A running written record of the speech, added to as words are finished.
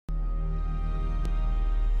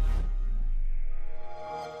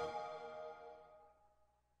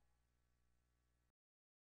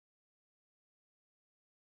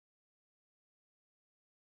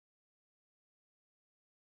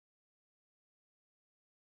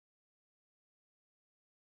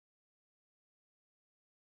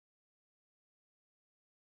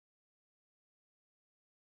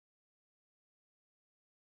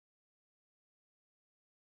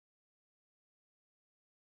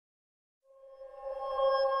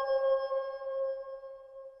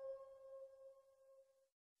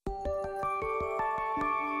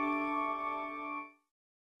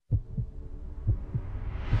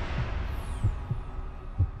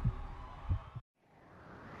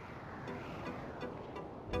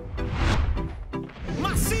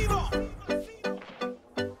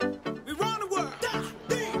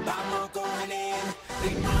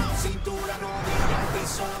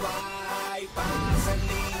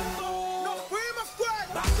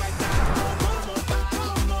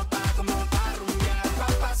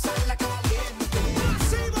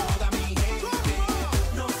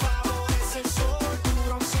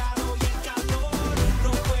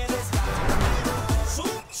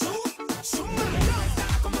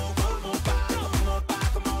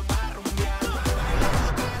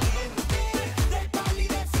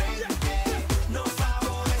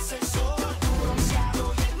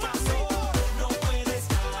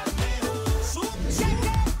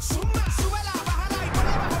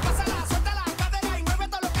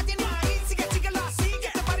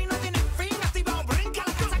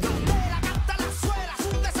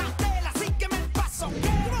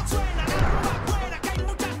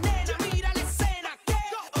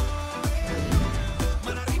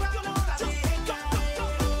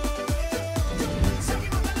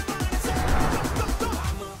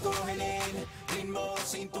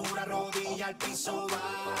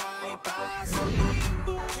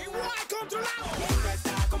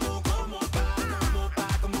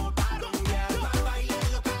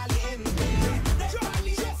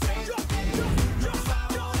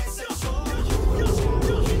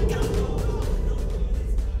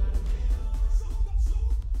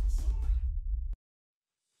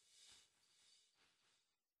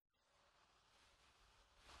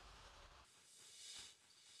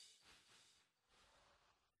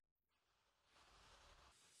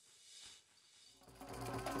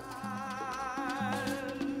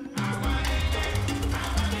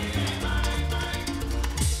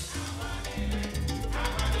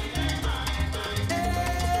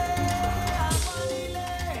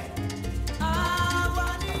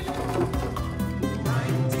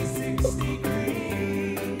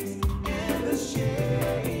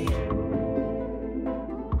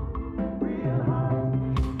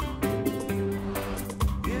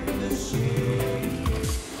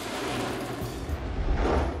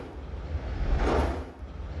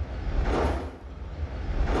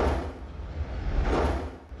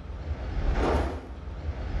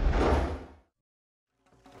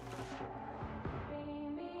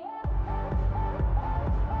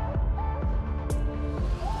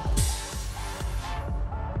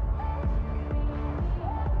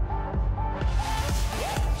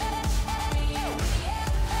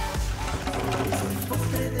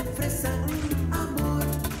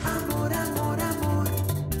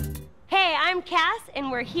Cass, and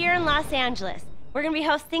we're here in Los Angeles. We're gonna be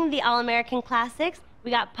hosting the All-American Classics. We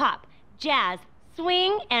got pop, jazz,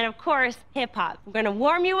 swing, and of course, hip-hop. We're gonna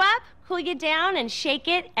warm you up, cool you down, and shake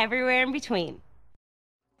it everywhere in between.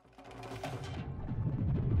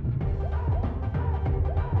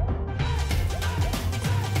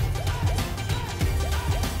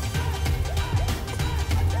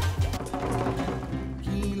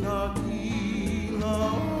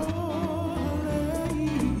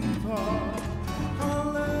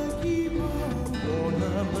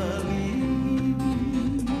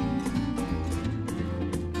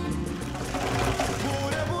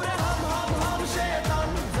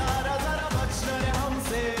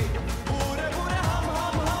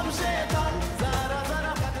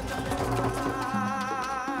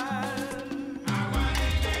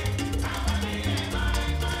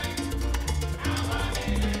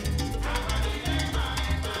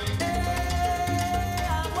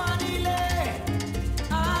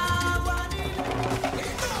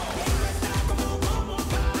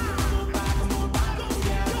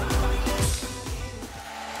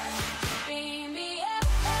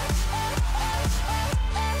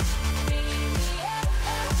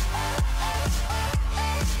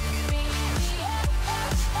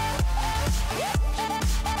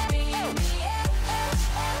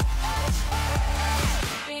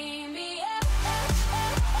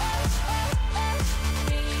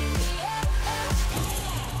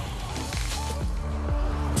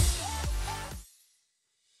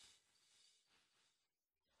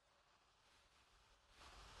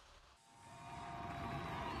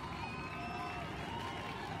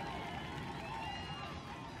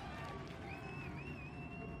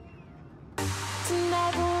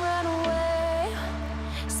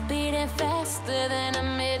 Faster than a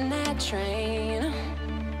midnight train.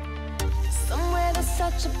 Somewhere there's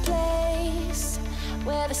such a place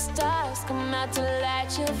where the stars come out to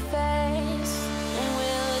light your face. And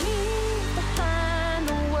we'll leave behind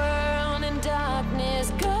the world in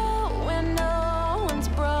darkness, go where no one's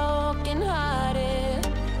broken hearted.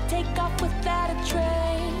 Take off without a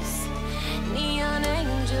trace. Neon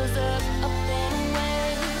angels up and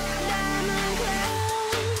away. Diamond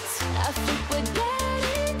clouds, I think we're getting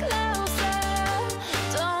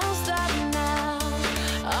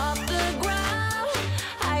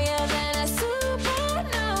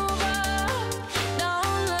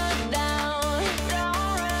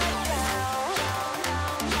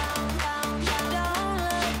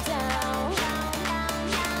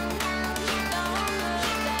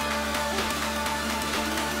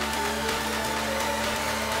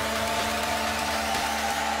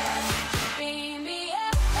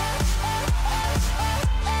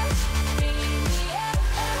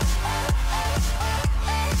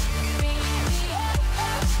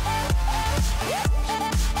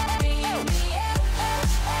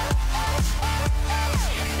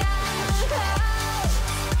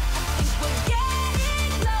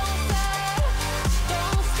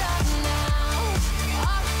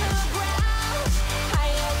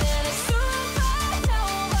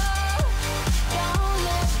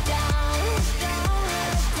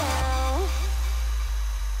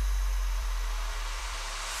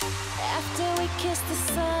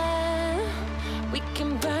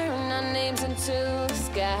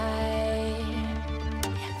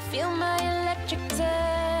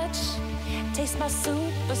my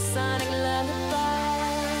supersonic lullaby.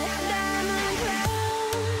 Diamond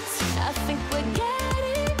clouds, I think we're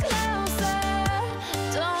getting closer.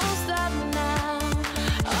 Don't stop now.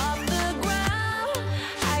 Off the ground,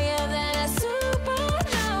 higher than a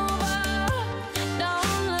supernova.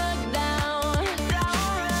 Don't look down.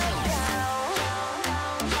 Don't look down.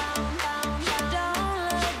 Don't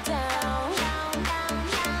look down.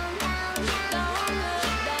 Don't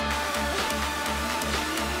look down.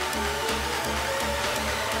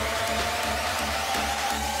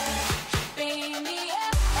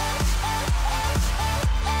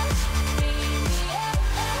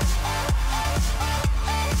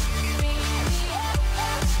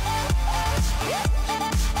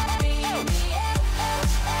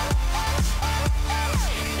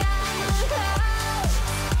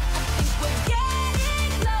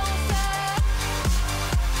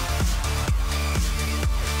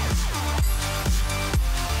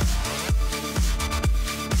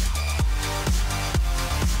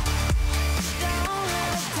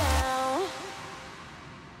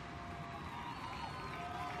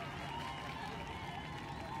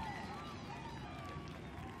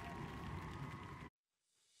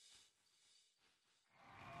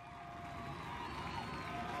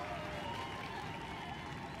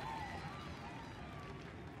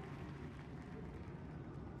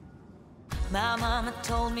 My mama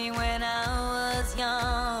told me when I was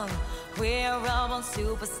young, we're all born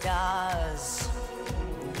superstars.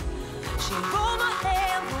 She rolled my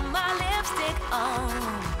hair, put my lipstick on,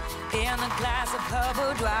 in a glass of her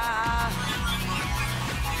boudoir.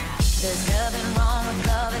 There's nothing wrong with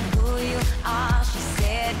loving who you are, she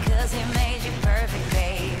said, 'cause he made you perfect,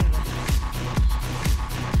 babe.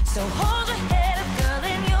 So hold your head up, girl,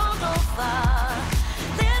 and you'll go far.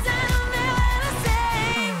 Listen to me when I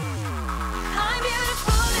say I'm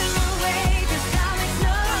beautiful in my way, 'cause I make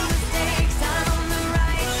no mistakes. I'm on the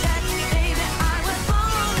right track, baby, I was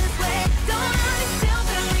born this way. Don't hurt yourself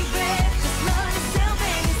and regret, just love yourself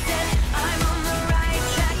instead. I'm on the right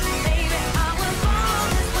track, baby, I was born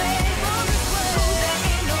this way. Oh, there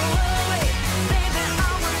ain't no other way, baby,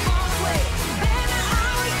 I was born this way. Baby, I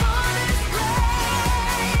was born this way.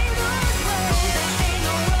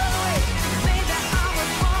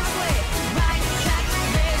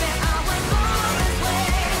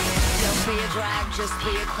 Just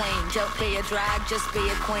be a queen. Don't be a drag, just be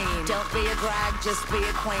a queen. Don't be a drag, just be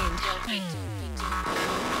a queen.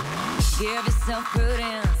 Give yourself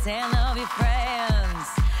prudence and love your friends.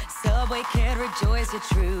 Subway kid, rejoice your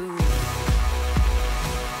truth.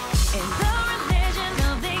 In the religion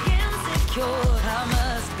of the insecure, I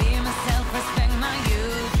must be myself, respect my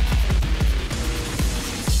youth.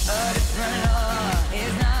 A different law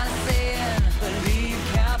is not a sin. Believe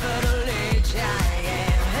capital H-I-M.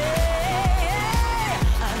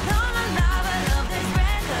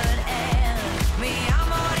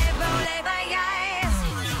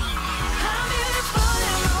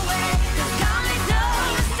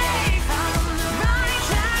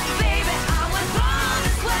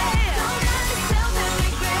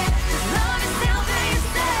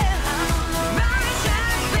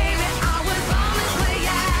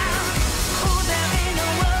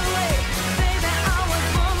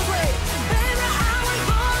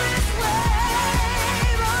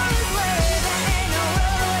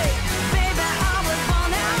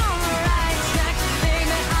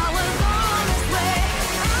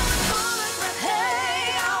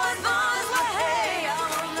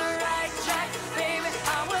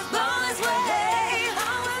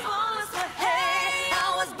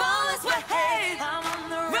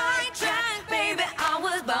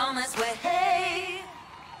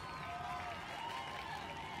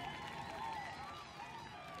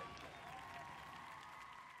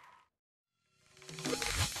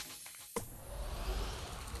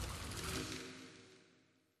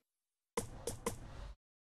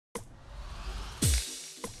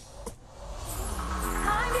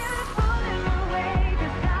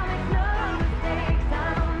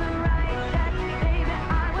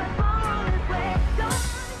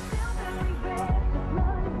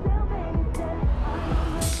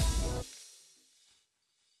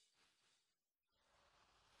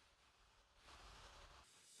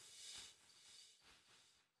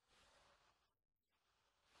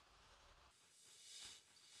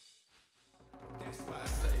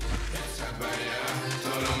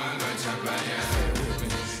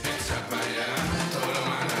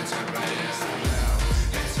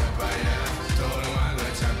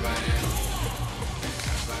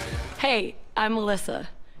 Hey, I'm Melissa.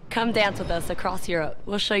 Come dance with us across Europe.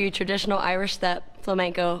 We'll show you traditional Irish step,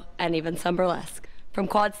 flamenco, and even some burlesque. From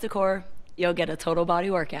quads to core, you'll get a total body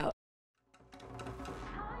workout.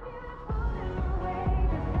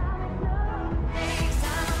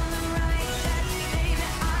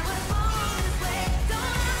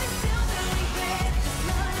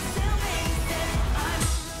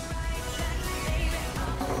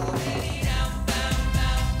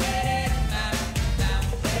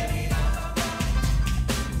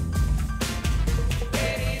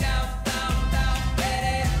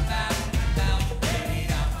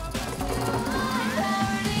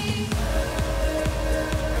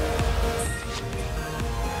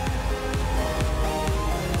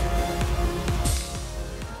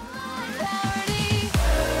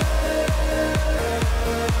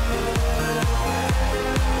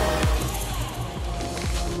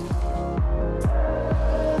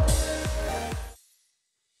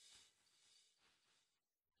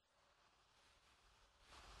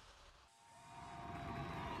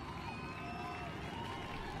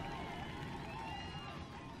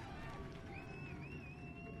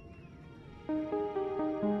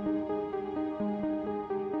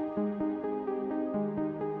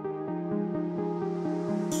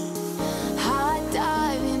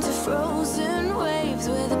 Frozen waves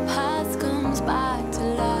where the past comes back to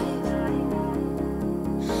life.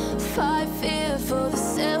 Fight fear for the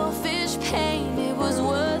selfish pain, it was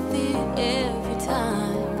worth it every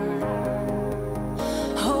time.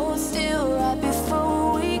 Hold still.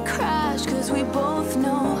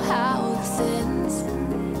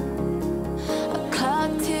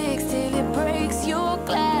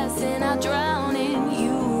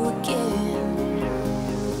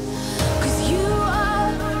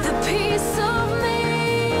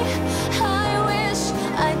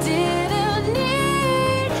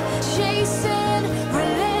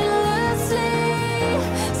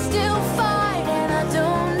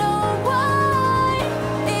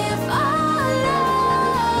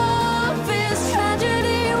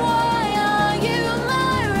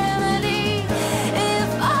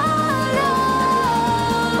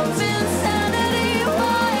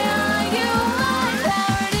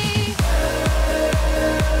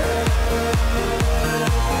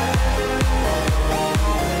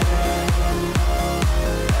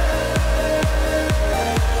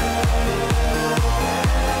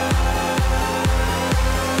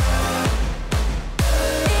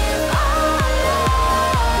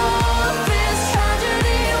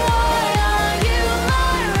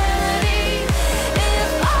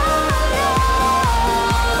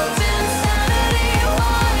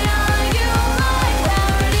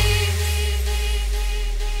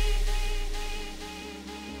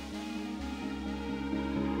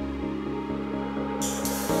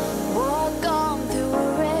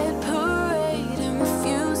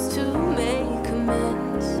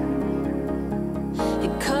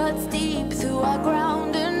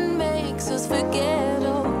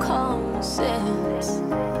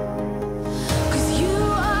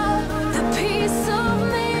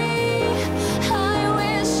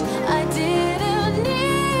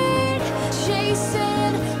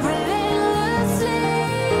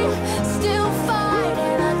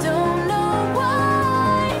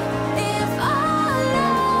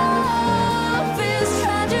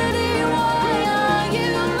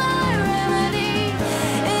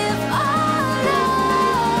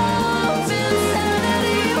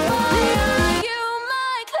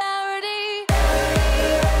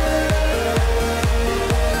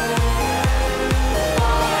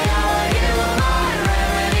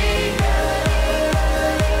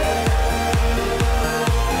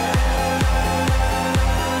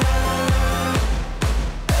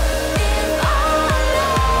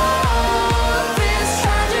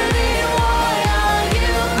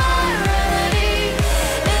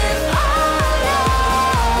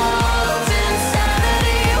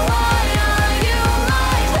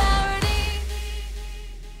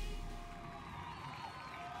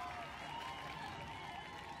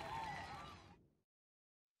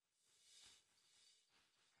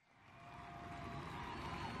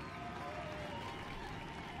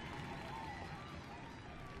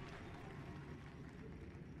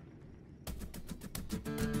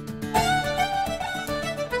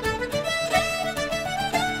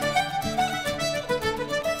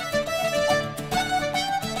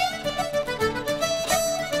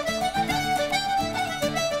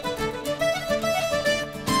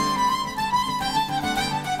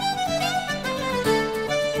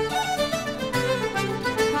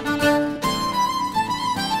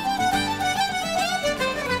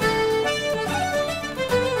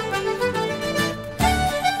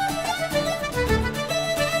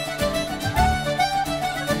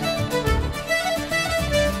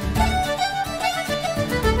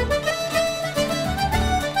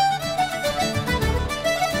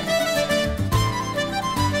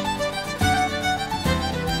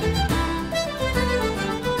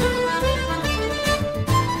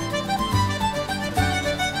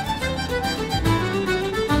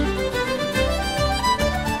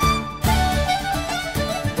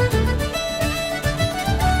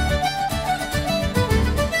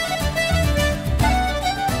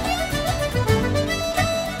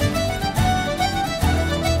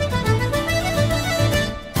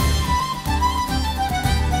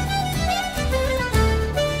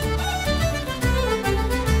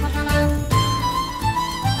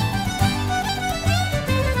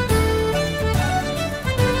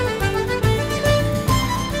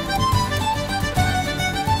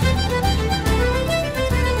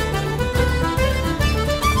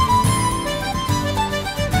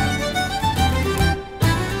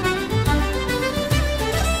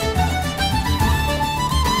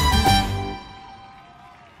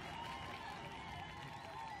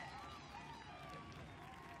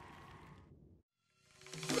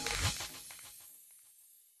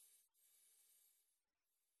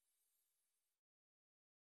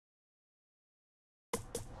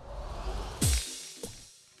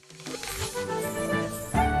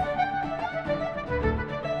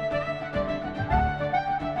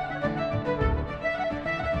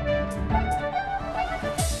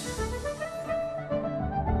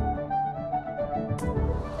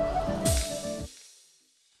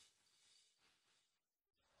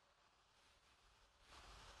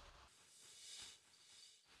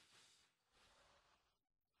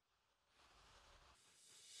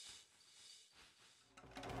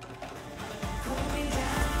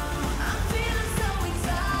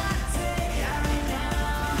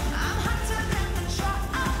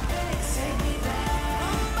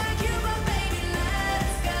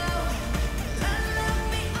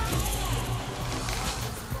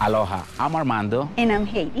 Aloha, I'm Armando. And I'm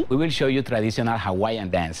Heidi. We will show you traditional Hawaiian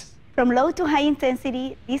dance. From low to high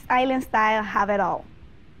intensity, this island style have it all.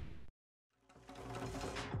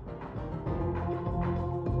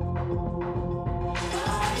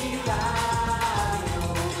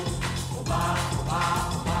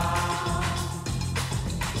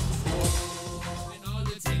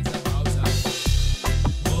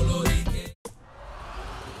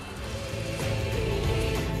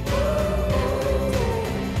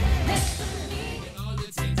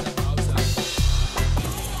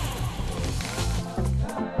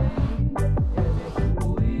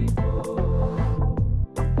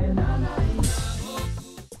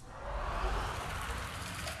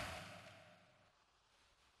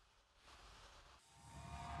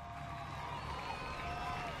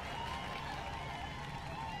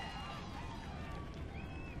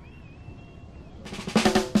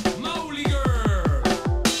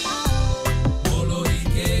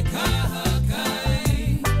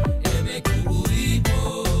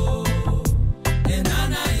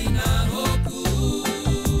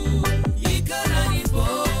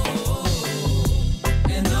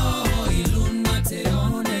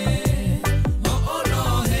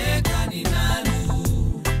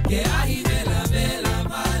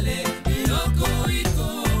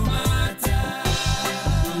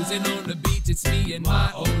 It's me and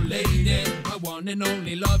my old lady, my one and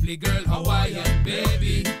only lovely girl, Hawaiian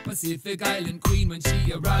baby, Pacific Island queen when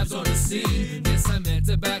she arrives on the scene. Yes, I met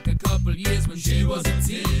her back a couple years when she was a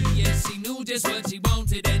teen. Yes, she knew just what she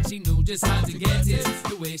wanted and she knew just how to get it.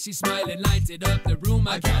 The way she smiled and lighted up the room,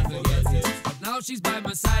 I can't forget it. But now she's by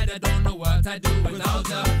my side, I don't know what I'd do without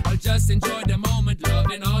her. I'll just enjoy the moment,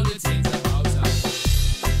 loving all the things about her.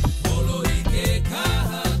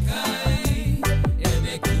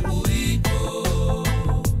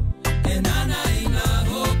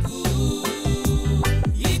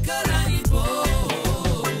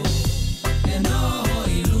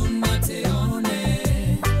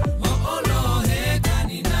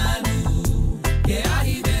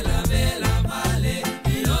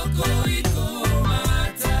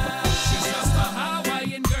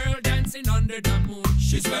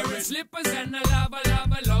 Slippers and a lava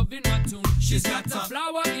loving my tune. She's got a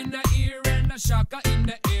flower in the ear and a shaka in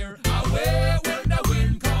the air. Away when the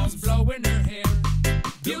wind comes blowing her hair.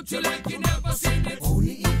 Beauty like you never seen it.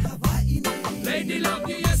 Only in Hawaii. Lady love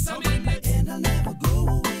you, yes I'm in it. And I'll never go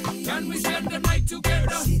away. Can we spend the night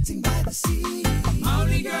together? Sitting by the sea.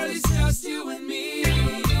 Only girl, it's just you and me.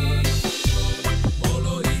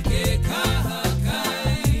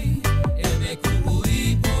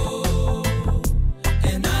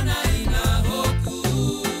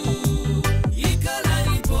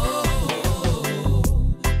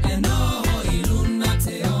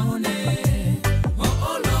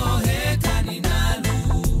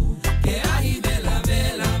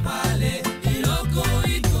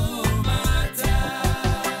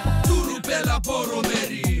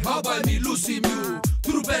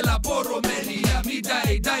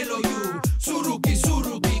 Suruki,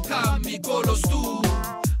 suruki, kami kolos tu.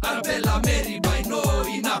 Arabella Mary by no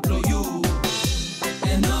inaplo you.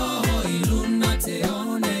 Eno iluna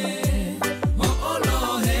teone. O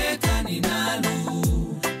olo he kaninalu.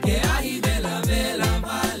 Ke ahi vela vela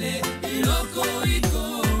vale. Iloko iko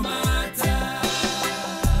mata.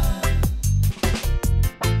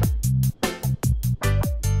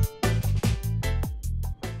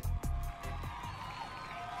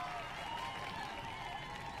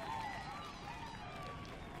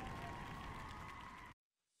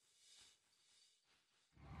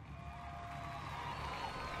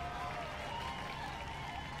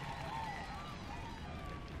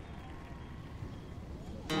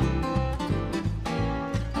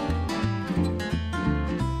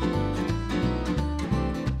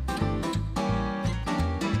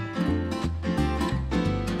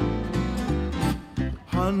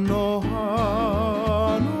 Hano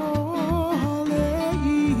hano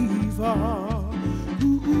haleiwa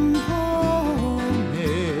u'uhone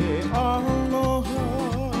aloha.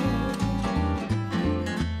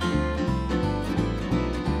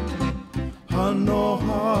 Hano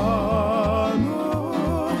hano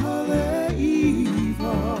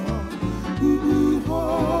haleiwa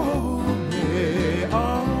u'uhone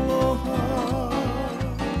aloha.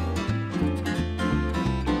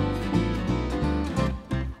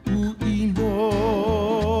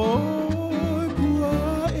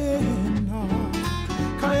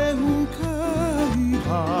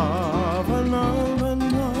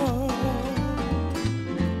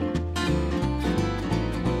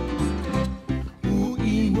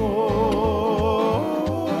 No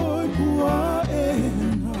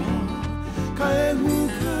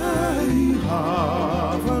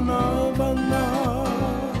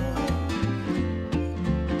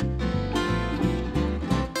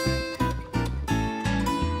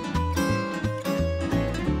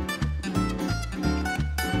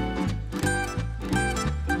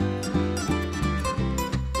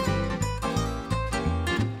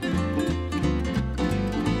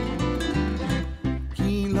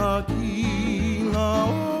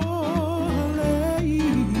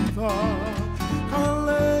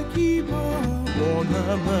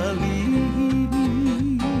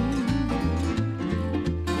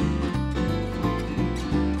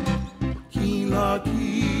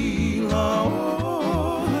Hakila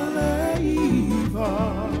o haleiva,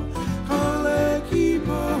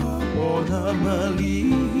 halekipa o na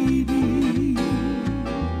malidi.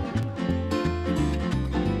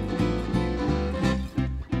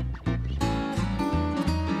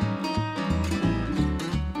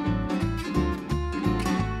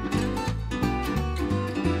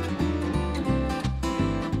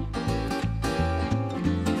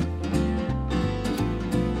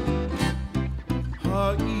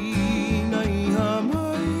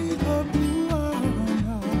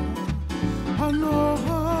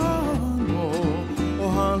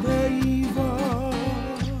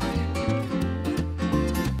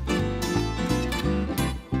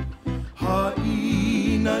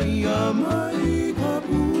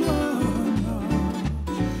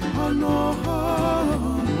 Hano,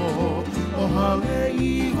 hano, o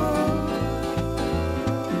haleiva.